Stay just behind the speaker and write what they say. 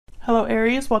Hello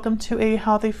Aries, welcome to a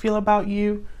how they feel about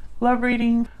you love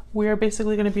reading. We're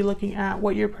basically going to be looking at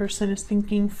what your person is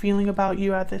thinking, feeling about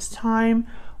you at this time.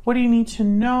 What do you need to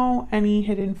know? Any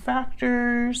hidden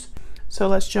factors? So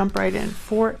let's jump right in.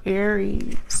 For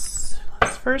Aries,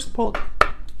 let's first pull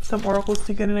some oracles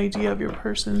to get an idea of your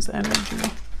person's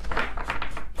energy.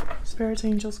 Spirits,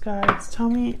 angels, guides, tell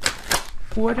me,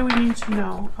 what do we need to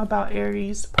know about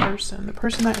Aries person? The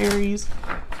person that Aries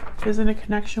is in a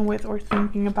connection with or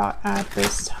thinking about at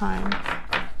this time.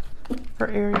 For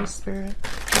Aries spirit.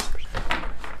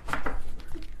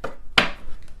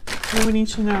 What do we need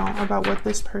to know about what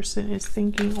this person is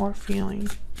thinking or feeling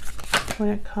when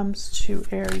it comes to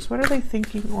Aries? What are they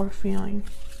thinking or feeling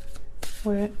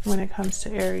when it comes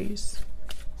to Aries?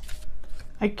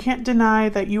 I can't deny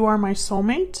that you are my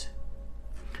soulmate.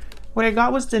 What I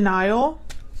got was denial.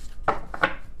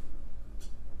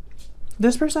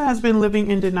 This person has been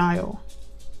living in denial.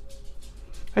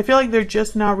 I feel like they're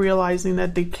just now realizing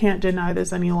that they can't deny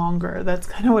this any longer. That's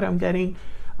kind of what I'm getting.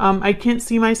 I can't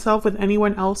see myself with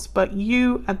anyone else but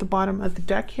you at the bottom of the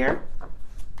deck here.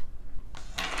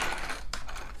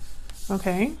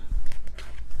 Okay.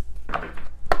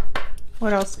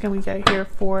 What else can we get here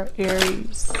for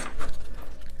Aries?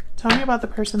 Tell me about the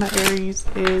person that Aries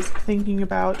is thinking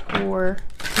about or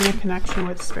in a connection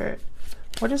with, spirit.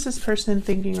 What is this person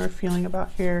thinking or feeling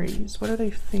about Aries? What are they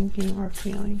thinking or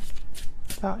feeling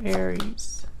about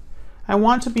Aries? I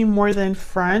want to be more than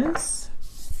friends.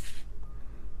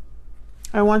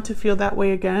 I want to feel that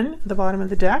way again. The bottom of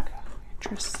the deck.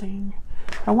 Interesting.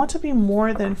 I want to be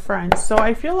more than friends. So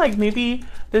I feel like maybe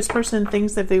this person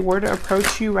thinks that if they were to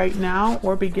approach you right now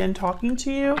or begin talking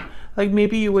to you, like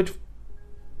maybe you would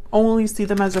only see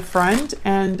them as a friend.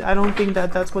 And I don't think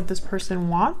that that's what this person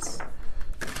wants.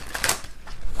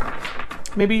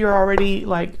 Maybe you're already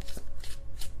like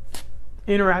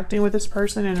interacting with this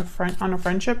person in on a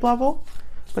friendship level,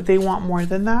 but they want more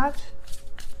than that.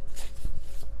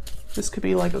 This could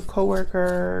be like a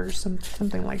coworker or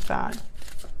something like that.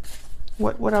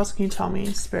 What else can you tell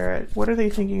me, spirit? What are they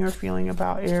thinking or feeling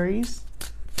about Aries?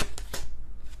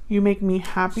 You make me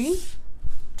happy.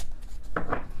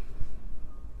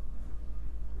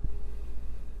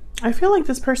 I feel like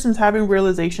this person's having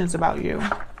realizations about you.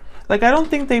 Like, I don't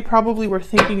think they probably were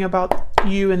thinking about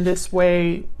you in this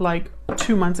way like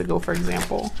 2 months ago, for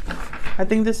example. I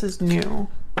think this is new.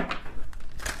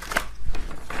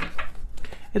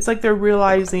 It's like they're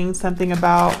realizing something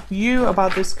about you,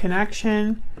 about this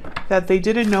connection that they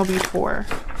didn't know before.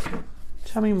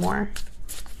 Tell me more.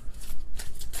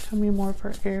 Tell me more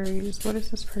for Aries. What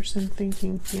is this person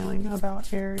thinking, feeling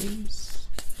about Aries?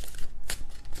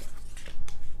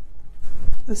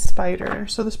 The spider.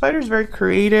 So the spider is very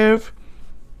creative.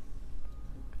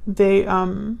 They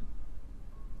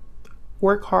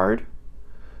work hard.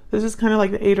 This is kind of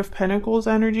like the Eight of Pentacles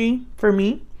energy for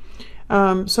me.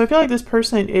 So I feel like this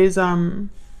person is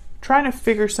trying to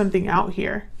figure something out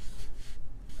here.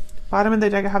 Bottom of the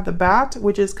deck I have the Bat,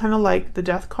 which is kind of like the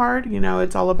Death card. You know,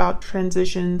 it's all about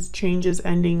transitions, changes,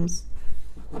 endings.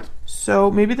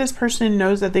 So maybe this person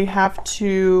knows that they have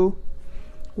to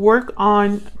work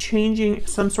on changing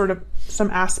some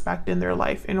aspect in their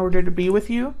life in order to be with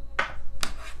you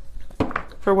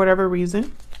for whatever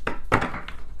reason. Can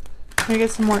I get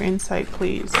some more insight,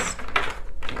 please,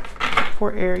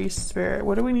 for Aries spirit?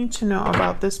 What do we need to know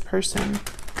about this person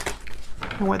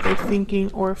and what they're thinking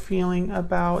or feeling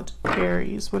about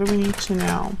Aries? What do we need to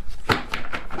know?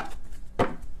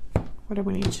 What do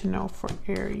we need to know for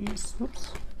Aries?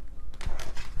 Oops.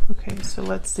 Okay, so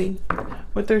let's see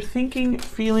what they're thinking,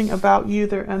 feeling about you,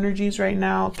 their energies right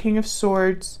now. King of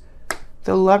Swords,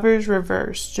 the Lovers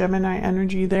reverse, Gemini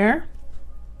energy there.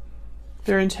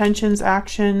 Their intentions,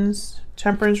 actions,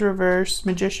 Temperance reverse,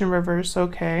 Magician reverse,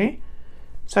 okay.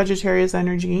 Sagittarius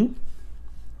energy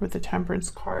with the Temperance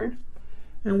card.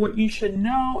 And what you should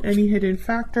know, any hidden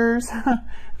factors,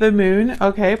 the Moon,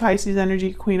 okay. Pisces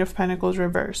energy, Queen of Pentacles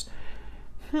reverse.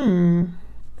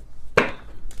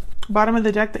 Bottom of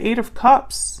the deck, the Eight of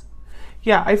Cups.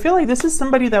 Yeah, I feel like this is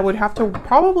somebody that would have to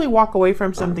probably walk away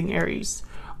from something, Aries,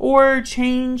 or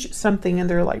change something in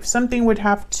their life. Something would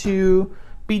have to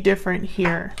be different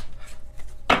here.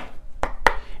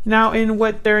 Now, in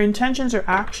what their intentions or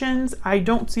actions, I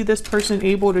don't see this person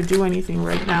able to do anything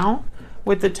right now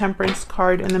with the Temperance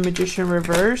card and the Magician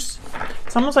reverse.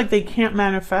 It's almost like they can't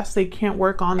manifest, they can't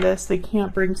work on this, they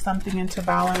can't bring something into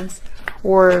balance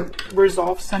or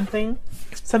resolve something.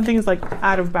 Something is like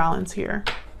out of balance here.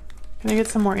 Can I get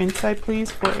some more insight,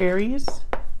 please, for Aries?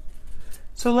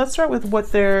 So let's start with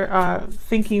what they're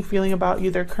thinking, feeling about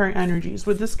you, their current energies.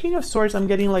 With this King of Swords, I'm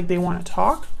getting like they want to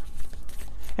talk.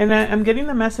 And I'm getting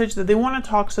the message that they want to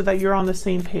talk so that you're on the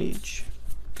same page.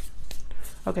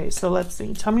 Okay, so let's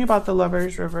see. Tell me about the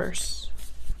Lovers reverse.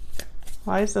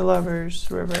 Why is the Lovers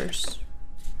reverse?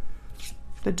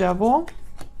 The Devil,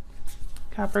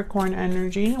 Capricorn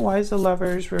energy. Why is the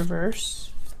Lovers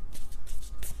reverse?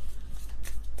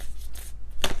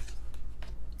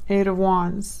 Eight of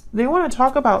Wands. They want to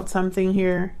talk about something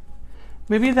here.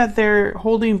 Maybe that they're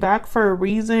holding back for a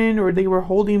reason, or they were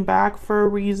holding back for a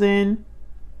reason.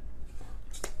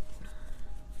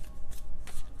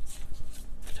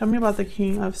 Tell me about the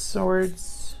King of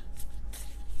Swords.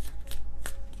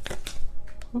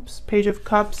 Oops, Page of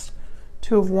Cups,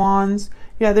 Two of Wands.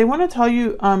 Yeah, they want to tell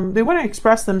you, they want to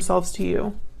express themselves to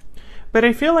you. But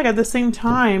I feel like at the same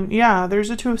time, yeah, there's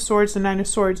a Two of Swords, the Nine of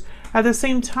Swords. At the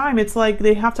same time, it's like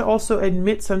they have to also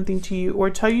admit something to you or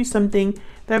tell you something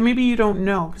that maybe you don't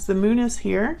know, because the Moon is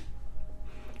here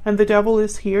and the Devil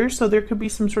is here. So there could be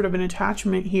some sort of an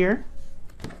attachment here.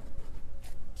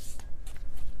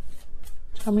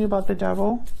 Tell me about the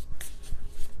Devil.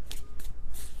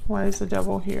 Why is the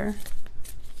Devil here?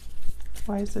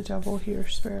 Why is the Devil here,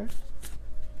 Spirit?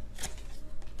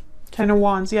 Ten of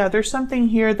Wands. Yeah, there's something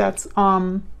here that's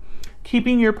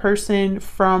keeping your person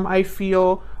from, I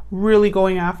feel, really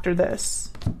going after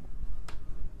this.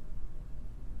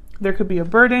 There could be a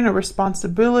burden, a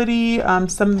responsibility,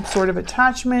 some sort of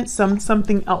attachment,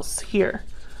 something else here.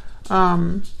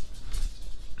 And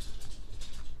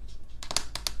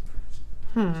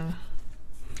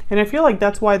I feel like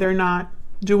that's why they're not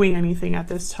doing anything at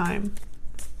this time.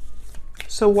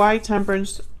 So why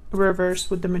Temperance reverse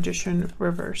with the Magician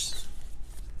reverse?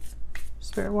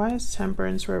 Spirit, why is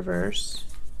Temperance reverse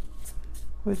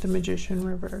with the Magician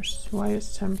reverse? Why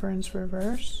is Temperance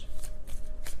reverse?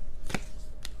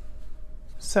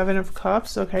 Seven of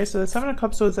Cups. Okay, so the Seven of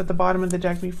Cups was at the bottom of the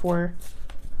deck before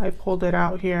I pulled it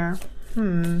out here.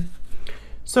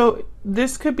 So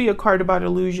this could be a card about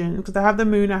illusion, because I have the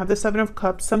Moon, I have the Seven of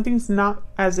Cups. Something's not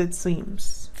as it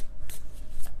seems.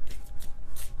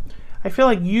 I feel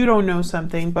like you don't know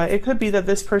something, but it could be that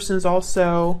this person is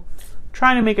also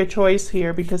trying to make a choice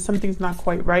here because something's not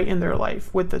quite right in their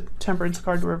life with the Temperance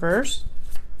card reverse.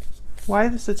 Why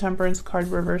is the Temperance card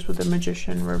reverse with the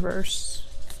Magician reverse?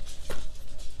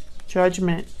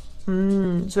 Judgment.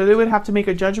 So they would have to make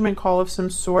a judgment call of some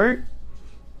sort.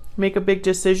 Make a big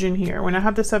decision here. When I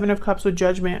have the Seven of Cups with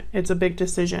Judgment, it's a big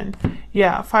decision.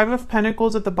 Yeah, Five of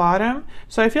Pentacles at the bottom.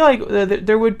 So I feel like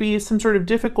there would be some sort of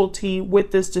difficulty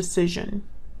with this decision.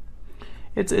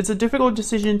 It's a difficult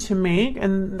decision to make,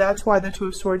 and that's why the Two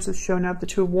of Swords has shown up. The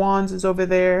Two of Wands is over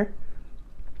there.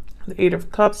 The Eight of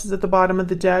Cups is at the bottom of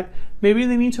the deck. Maybe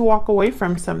they need to walk away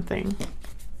from something.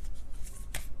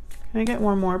 Can I get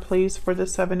one more, please, for the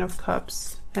Seven of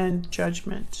Cups and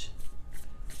Judgment?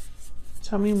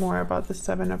 Tell me more about the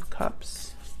Seven of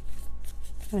Cups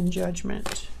and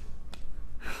Judgment.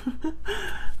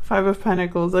 Five of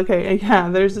Pentacles. Okay, yeah,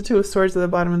 there's the Two of Swords at the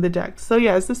bottom of the deck. So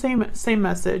yeah, it's the same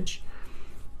message.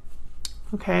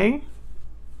 Okay.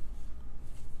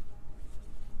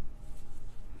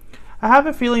 I have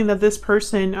a feeling that this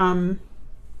person,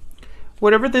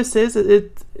 whatever this is,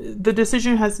 the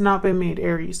decision has not been made,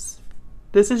 Aries.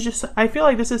 This is just, I feel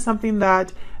like this is something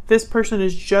that this person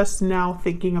is just now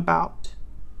thinking about.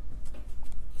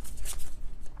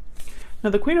 Now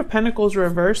the Queen of Pentacles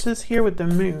reverses here with the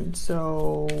Moon,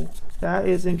 so that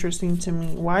is interesting to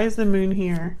me. Why is the Moon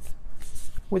here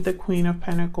with the Queen of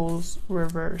Pentacles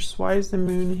reverse? Why is the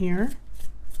Moon here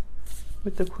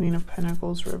with the Queen of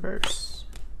Pentacles reverse?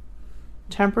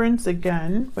 Temperance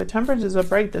again, but Temperance is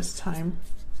upright this time.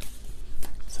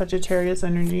 Sagittarius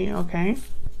energy, okay.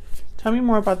 Tell me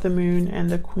more about the Moon and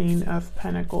the Queen of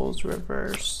Pentacles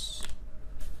reverse.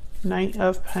 Knight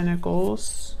of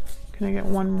Pentacles. Can I get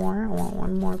one more? I want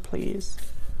one more, please,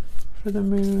 for the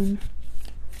Moon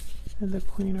and the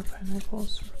Queen of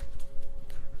Pentacles.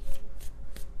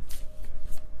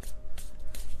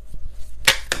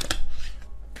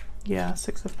 Yeah,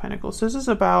 Six of Pentacles. So this is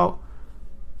about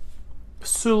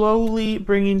slowly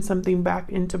bringing something back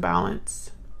into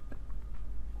balance.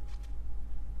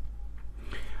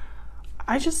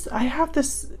 I have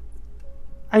this,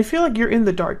 I feel like you're in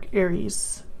the dark,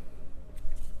 Aries.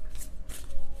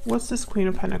 What's this Queen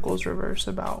of Pentacles reverse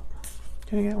about?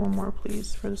 Can I get one more,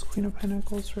 please, for this Queen of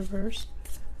Pentacles reverse?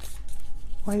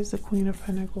 Why is the Queen of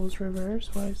Pentacles reverse?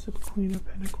 Why is the Queen of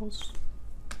Pentacles?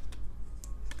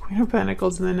 Queen of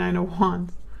Pentacles and the Nine of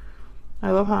Wands.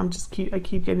 I love how I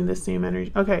keep getting the same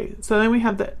energy. Okay, so then we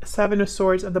have the Seven of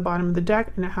Swords at the bottom of the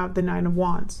deck, and I have the Nine of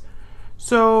Wands.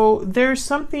 So there's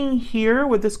something here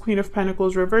with this Queen of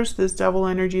Pentacles reverse, this Devil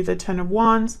energy, the Ten of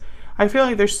Wands. I feel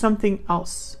like there's something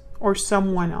else or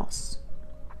someone else.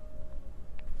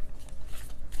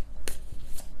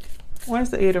 Why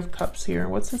is the Eight of Cups here?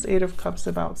 What's this Eight of Cups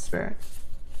about, Spirit?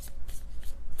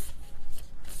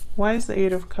 Why is the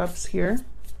Eight of Cups here?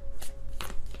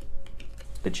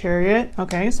 The Chariot.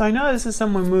 Okay, so I know this is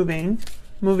someone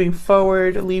moving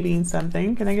forward, leaving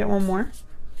something. Can I get one more?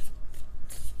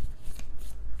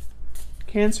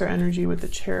 Cancer energy with the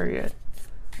Chariot.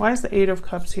 Why is the Eight of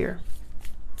Cups here?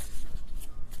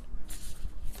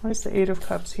 Why is the Eight of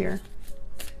Cups here?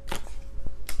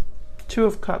 Two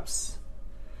of Cups.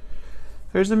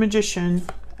 There's the Magician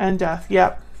and Death.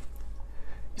 Yep.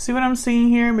 You see what I'm seeing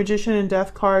here? Magician and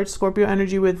Death card. Scorpio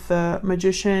energy with the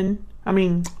Magician.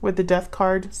 With the Death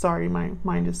card. Sorry, my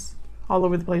mind is all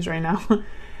over the place right now.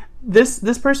 This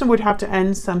person would have to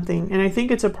end something, and I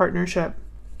think it's a partnership.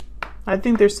 I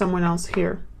think there's someone else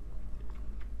here.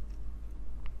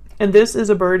 And this is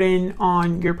a burden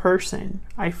on your person,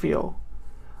 I feel.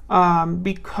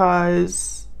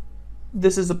 Because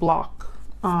this is a block.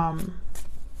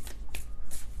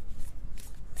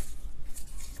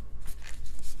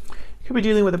 Could be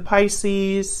dealing with a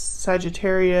Pisces,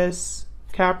 Sagittarius,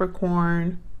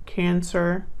 Capricorn,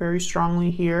 Cancer, very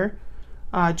strongly here.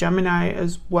 Gemini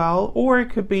as well. Or it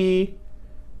could be,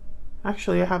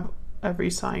 actually I have every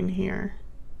sign here.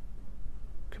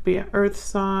 Could be an earth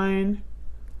sign.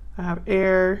 I have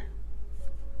air.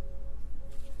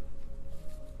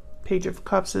 Page of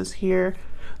Cups is here.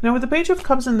 Now with the Page of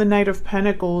Cups and the Knight of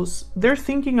Pentacles, they're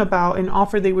thinking about an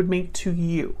offer they would make to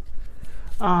you.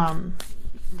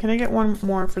 Can I get one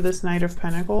more for this Knight of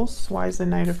Pentacles? Why is the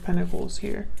Knight of Pentacles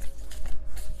here?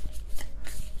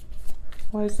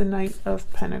 Why is the Knight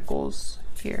of Pentacles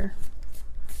here?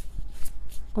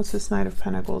 What's this Knight of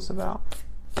Pentacles about?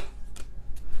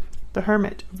 The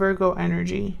Hermit, Virgo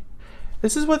energy.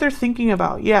 This is what they're thinking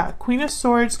about. Yeah, Queen of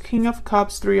Swords, King of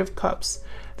Cups, Three of Cups.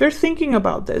 They're thinking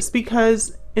about this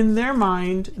because in their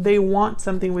mind, they want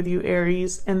something with you,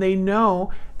 Aries, and they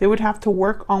know they would have to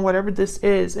work on whatever this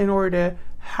is in order to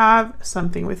have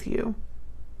something with you.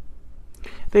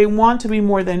 They want to be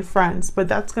more than friends, but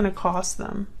that's going to cost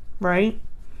them, right?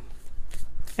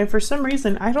 And for some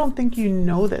reason, I don't think you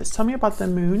know this. Tell me about the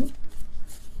Moon.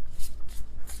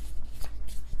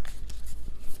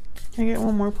 Can I get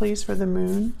one more, please, for the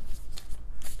Moon?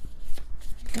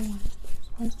 Okay,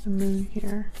 why is the Moon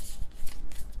here?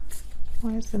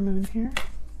 Why is the Moon here?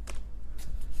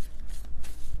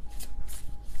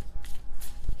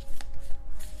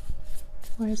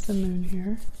 Why is the Moon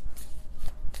here?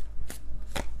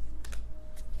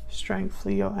 Strength,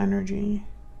 Leo energy.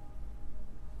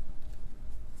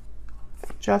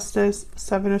 Justice,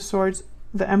 Seven of Swords,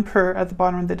 the Emperor at the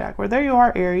bottom of the deck. Well, there you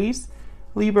are, Aries.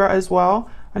 Libra as well.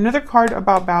 Another card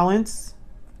about balance.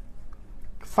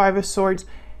 Five of Swords.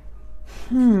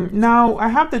 Now, I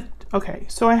have the... Okay,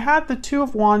 so I had the Two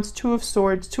of Wands, Two of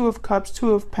Swords, Two of Cups,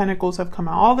 Two of Pentacles have come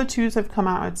out. All the twos have come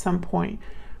out at some point.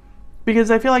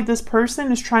 Because I feel like this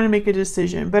person is trying to make a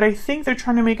decision. But I think they're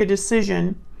trying to make a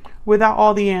decision without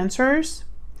all the answers.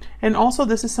 And also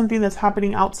this is something that's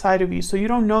happening outside of you. So you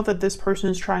don't know that this person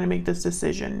is trying to make this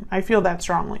decision. I feel that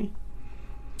strongly.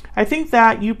 I think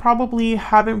that you probably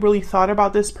haven't really thought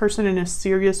about this person in a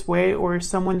serious way or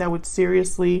someone that would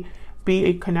seriously be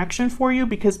a connection for you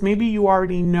because maybe you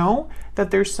already know that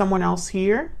there's someone else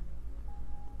here.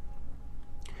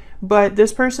 But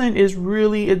this person is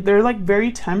really, they're like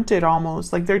very tempted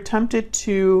almost. Like they're tempted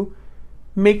to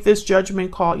make this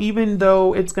judgment call even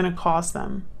though it's going to cost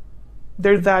them.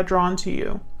 They're that drawn to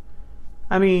you.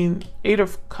 I mean, Eight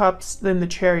of Cups, then the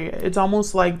Chariot. It's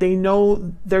almost like they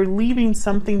know they're leaving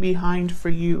something behind for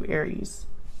you, Aries.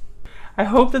 I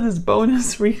hope that this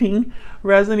bonus reading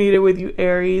resonated with you,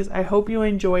 Aries. I hope you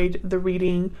enjoyed the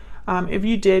reading. If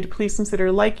you did, please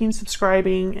consider liking,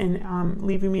 subscribing, and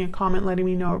leaving me a comment letting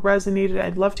me know it resonated.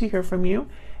 I'd love to hear from you.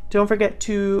 Don't forget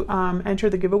to enter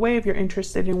the giveaway if you're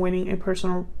interested in winning a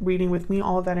personal reading with me.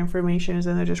 All of that information is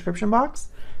in the description box.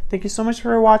 Thank you so much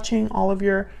for watching. All of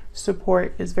your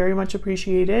support is very much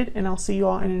appreciated, and I'll see you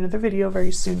all in another video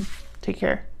very soon. Take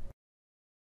care.